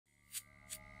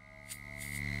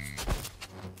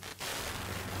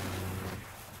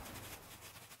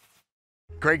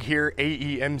Greg here,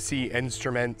 AEMC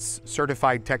Instruments,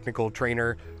 Certified Technical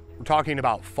Trainer. We're talking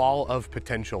about fall of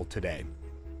potential today.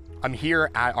 I'm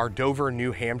here at our Dover,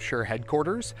 New Hampshire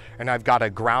headquarters, and I've got a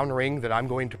ground ring that I'm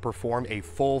going to perform a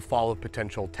full fall of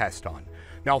potential test on.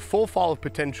 Now, full fall of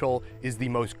potential is the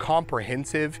most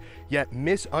comprehensive yet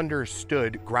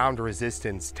misunderstood ground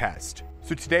resistance test.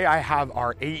 So today I have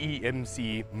our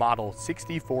AEMC Model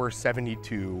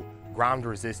 6472 ground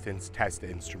resistance test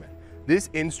instrument.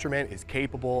 This instrument is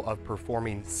capable of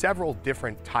performing several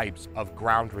different types of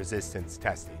ground resistance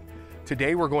testing.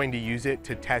 Today we're going to use it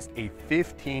to test a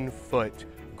 15-foot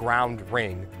ground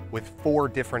ring with 4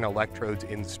 different electrodes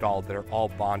installed that are all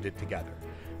bonded together.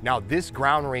 Now, this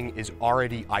ground ring is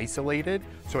already isolated,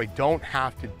 so I don't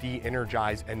have to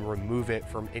de-energize and remove it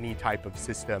from any type of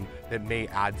system that may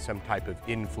add some type of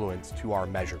influence to our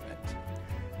measurement.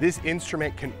 This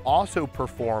instrument can also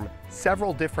perform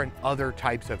several different other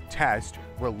types of tests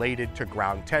related to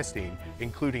ground testing,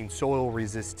 including soil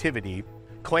resistivity,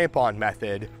 clamp-on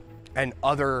method, and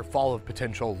other fall of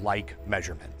potential-like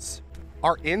measurements.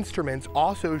 Our instruments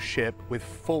also ship with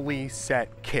fully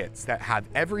set kits that have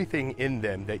everything in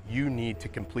them that you need to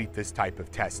complete this type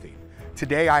of testing.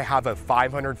 Today I have a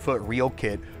 500-foot reel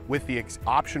kit with the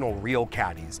optional reel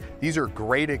caddies. These are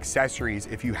great accessories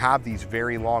if you have these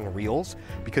very long reels,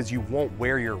 because you won't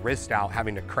wear your wrist out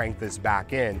having to crank this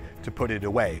back in to put it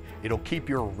away. It'll keep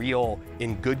your reel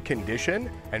in good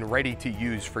condition and ready to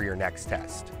use for your next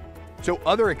test. So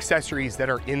other accessories that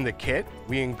are in the kit,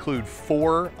 we include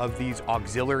 4 of these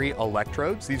auxiliary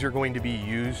electrodes. These are going to be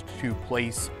used to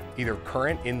place either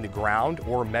current in the ground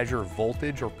or measure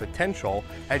voltage or potential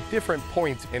at different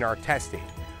points in our testing.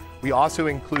 We also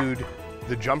include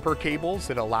the jumper cables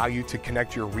that allow you to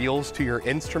connect your reels to your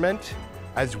instrument,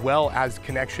 as well as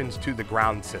connections to the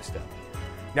ground system.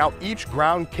 Now, each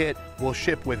ground kit will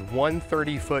ship with one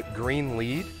 30-foot green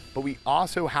lead, but we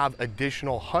also have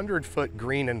additional 100-foot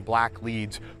green and black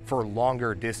leads for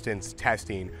longer distance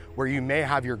testing, where you may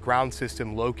have your ground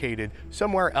system located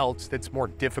somewhere else that's more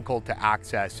difficult to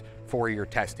access for your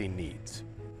testing needs.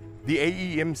 The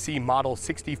AEMC Model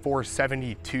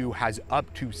 6472 has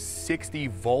up to 60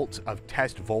 volts of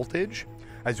test voltage,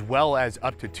 as well as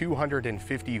up to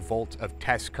 250 volts of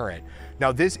test current.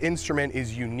 Now, this instrument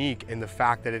is unique in the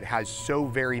fact that it has so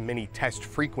very many test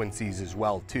frequencies as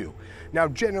well too. Now,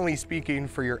 generally speaking,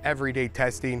 for your everyday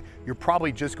testing, you're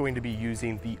probably just going to be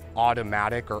using the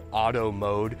automatic or auto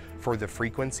mode for the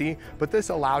frequency, but this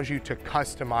allows you to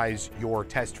customize your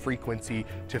test frequency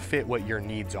to fit what your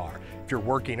needs are. If you're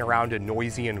working around a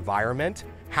noisy environment,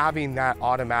 having that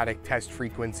automatic test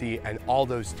frequency and all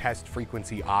those test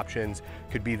frequency options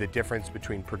could be the difference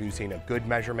between producing a good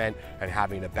measurement and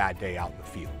having a bad day out in the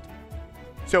field.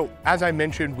 So, as I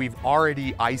mentioned, we've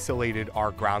already isolated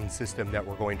our ground system that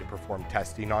we're going to perform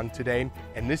testing on today,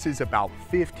 and this is about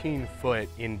 15 foot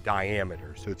in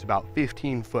diameter. So it's about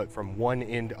 15 foot from one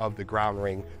end of the ground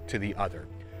ring to the other.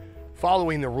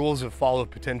 Following the rules of fall of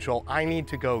potential, I need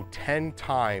to go 10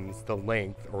 times the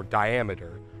length or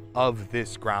diameter of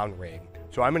this ground ring.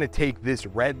 So I'm going to take this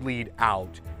red lead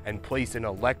out and place an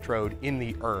electrode in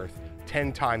the earth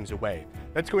 10 times away.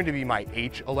 That's going to be my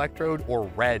H electrode or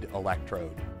red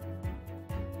electrode.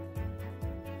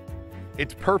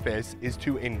 Its purpose is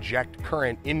to inject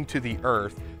current into the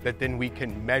earth that then we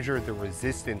can measure the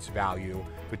resistance value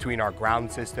between our ground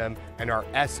system and our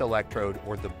S electrode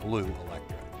or the blue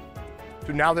electrode.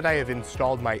 So now that I have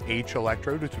installed my H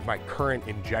electrode, which is my current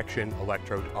injection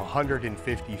electrode,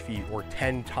 150 feet or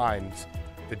 10 times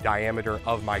the diameter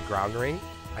of my ground ring,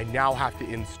 I now have to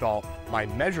install my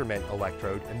measurement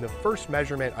electrode, and the first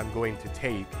measurement I'm going to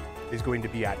take is going to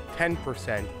be at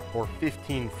 10% or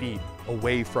 15 feet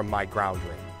away from my ground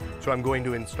ring. So I'm going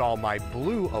to install my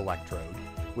blue electrode,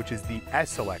 which is the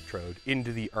S electrode,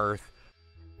 into the earth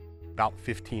about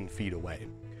 15 feet away.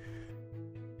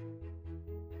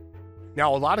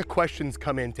 Now, a lot of questions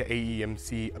come into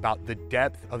AEMC about the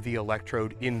depth of the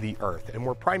electrode in the earth, and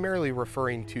we're primarily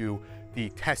referring to the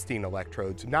testing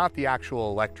electrodes, not the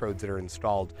actual electrodes that are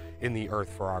installed in the earth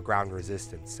for our ground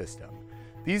resistance system.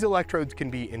 These electrodes can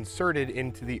be inserted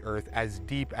into the earth as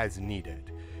deep as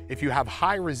needed. If you have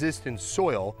high resistance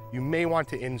soil, you may want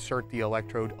to insert the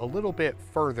electrode a little bit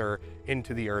further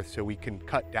into the earth so we can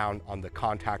cut down on the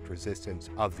contact resistance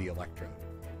of the electrode.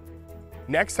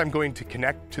 Next, I'm going to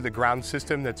connect to the ground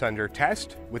system that's under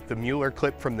test with the Mueller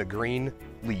clip from the green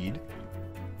lead.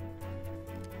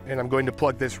 And I'm going to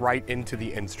plug this right into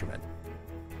the instrument.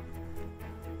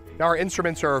 Now, our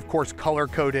instruments are of course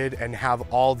color-coded and have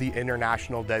all the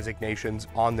international designations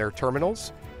on their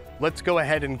terminals. Let's go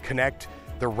ahead and connect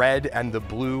the red and the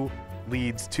blue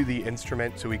leads to the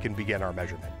instrument so we can begin our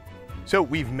measurement. So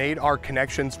we've made our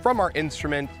connections from our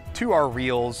instrument to our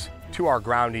reels, to our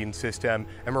grounding system,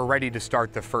 and we're ready to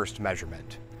start the first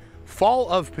measurement. Fall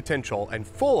of potential, and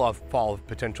full of fall of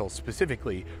potential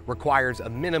specifically, requires a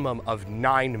minimum of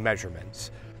 9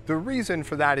 measurements. The reason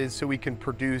for that is so we can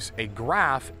produce a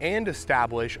graph and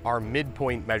establish our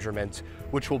midpoint measurements,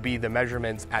 which will be the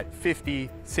measurements at 50,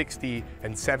 60,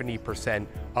 and 70%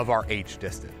 of our H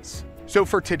distance. So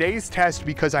for today's test,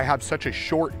 because I have such a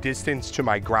short distance to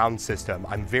my ground system,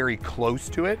 I'm very close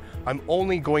to it, I'm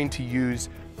only going to use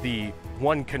the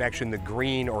one connection, the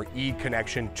green or E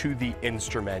connection to the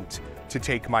instrument to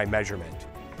take my measurement.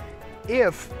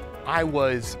 If I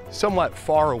was somewhat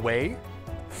far away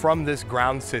from this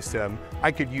ground system,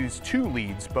 I could use 2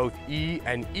 leads, both E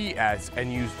and ES,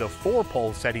 and use the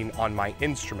 4-pole setting on my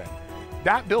instrument.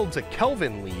 That builds a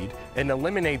Kelvin lead and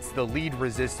eliminates the lead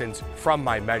resistance from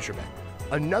my measurement.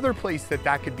 Another place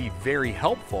that could be very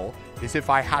helpful is if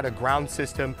I had a ground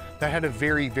system that had a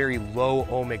very, very low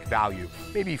ohmic value,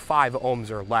 maybe 5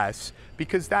 ohms or less,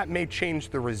 because that may change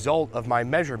the result of my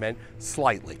measurement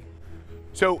slightly.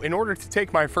 So in order to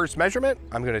take my first measurement,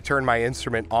 I'm going to turn my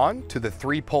instrument on to the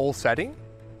 3-pole setting,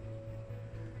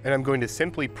 and I'm going to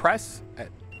simply press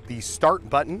the start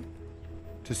button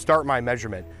to start my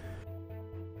measurement.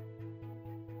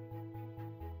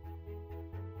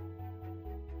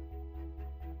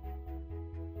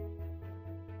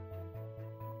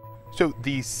 So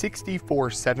the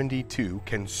 6472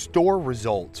 can store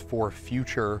results for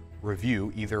future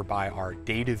review, either by our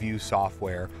data view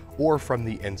software or from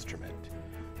the instrument.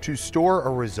 To store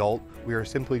a result, we are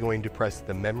simply going to press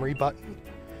the memory button.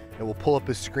 It will pull up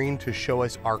a screen to show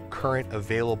us our current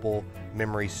available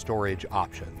memory storage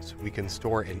options. We can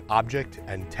store in object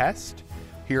and test.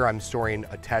 Here I'm storing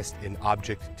a test in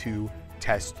object 2,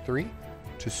 test 3.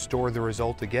 To store the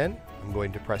result again, I'm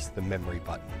going to press the memory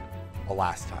button a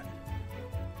last time.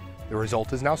 The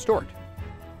result is now stored.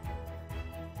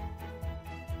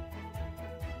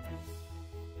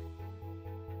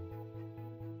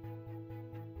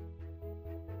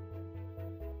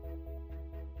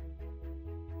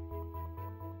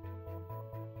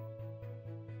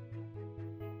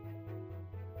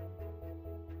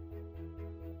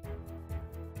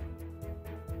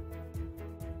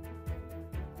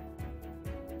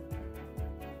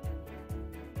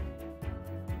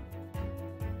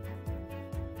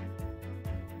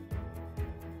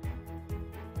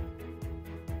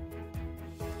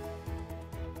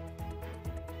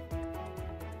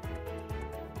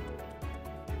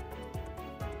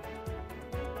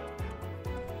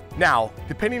 Now,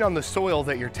 depending on the soil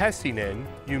that you're testing in,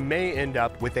 you may end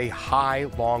up with a high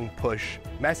long push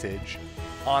message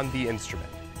on the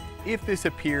instrument. If this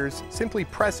appears, simply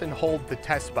press and hold the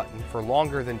test button for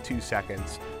longer than 2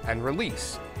 seconds and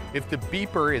release. If the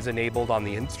beeper is enabled on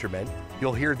the instrument,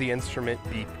 you'll hear the instrument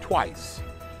beep twice.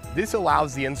 This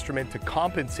allows the instrument to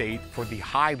compensate for the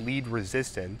high lead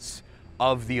resistance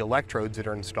of the electrodes that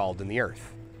are installed in the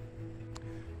earth.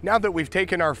 Now that we've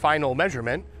taken our final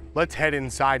measurement, let's head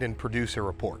inside and produce a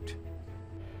report.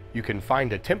 You can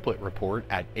find a template report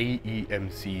at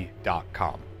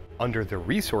AEMC.com. Under the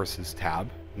Resources tab,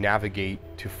 navigate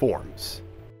to Forms.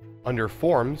 Under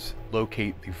Forms,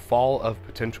 locate the Fall of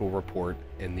Potential report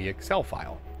in the Excel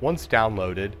file. Once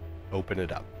downloaded, open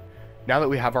it up. Now that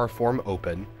we have our form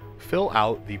open, fill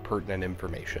out the pertinent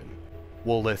information.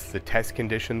 We'll list the test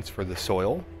conditions for the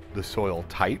soil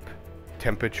type,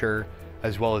 temperature,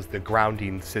 as well as the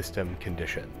grounding system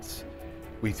conditions.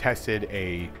 We tested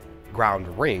a ground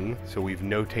ring, so we've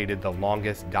notated the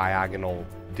longest diagonal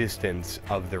distance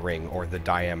of the ring, or the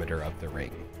diameter of the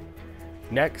ring.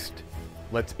 Next,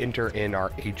 let's enter in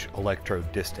our H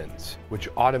electrode distance, which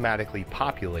automatically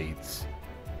populates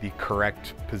the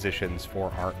correct positions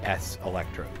for our S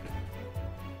electrode.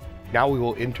 Now we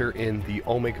will enter in the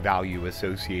ohmic value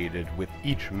associated with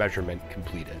each measurement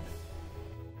completed.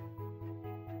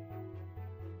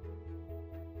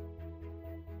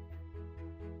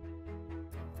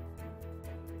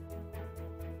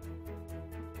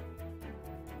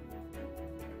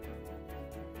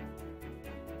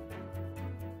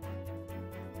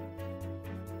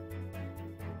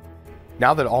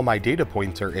 Now that all my data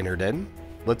points are entered in,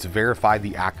 let's verify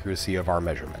the accuracy of our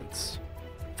measurements.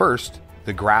 First,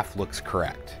 the graph looks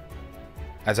correct,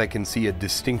 as I can see a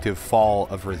distinctive fall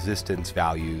of resistance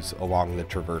values along the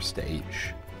traverse to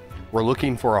H. We're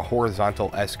looking for a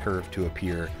horizontal S-curve to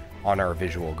appear on our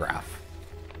visual graph.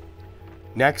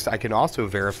 Next, I can also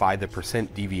verify the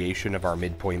percent deviation of our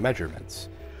midpoint measurements,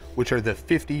 which are the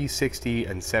 50, 60,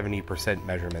 and 70%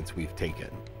 measurements we've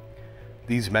taken.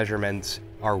 These measurements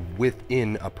are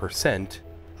within a percent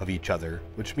of each other,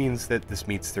 which means that this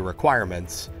meets the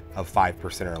requirements of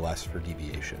 5% or less for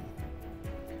deviation.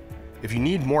 If you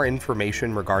need more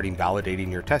information regarding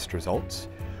validating your test results,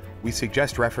 we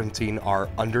suggest referencing our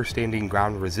Understanding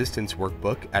Ground Resistance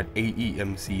workbook at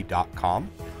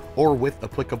AEMC.com or with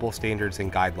applicable standards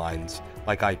and guidelines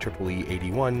like IEEE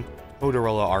 81,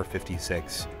 Motorola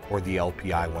R56, or the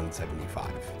LPI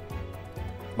 175.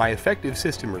 My effective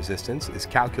system resistance is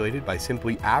calculated by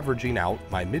simply averaging out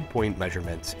my midpoint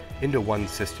measurements into one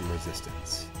system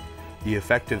resistance. The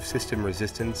effective system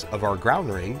resistance of our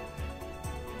ground ring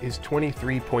is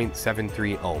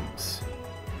 23.73 ohms.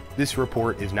 This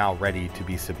report is now ready to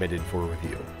be submitted for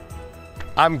review.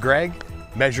 I'm Greg,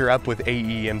 measure up with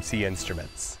AEMC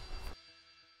Instruments.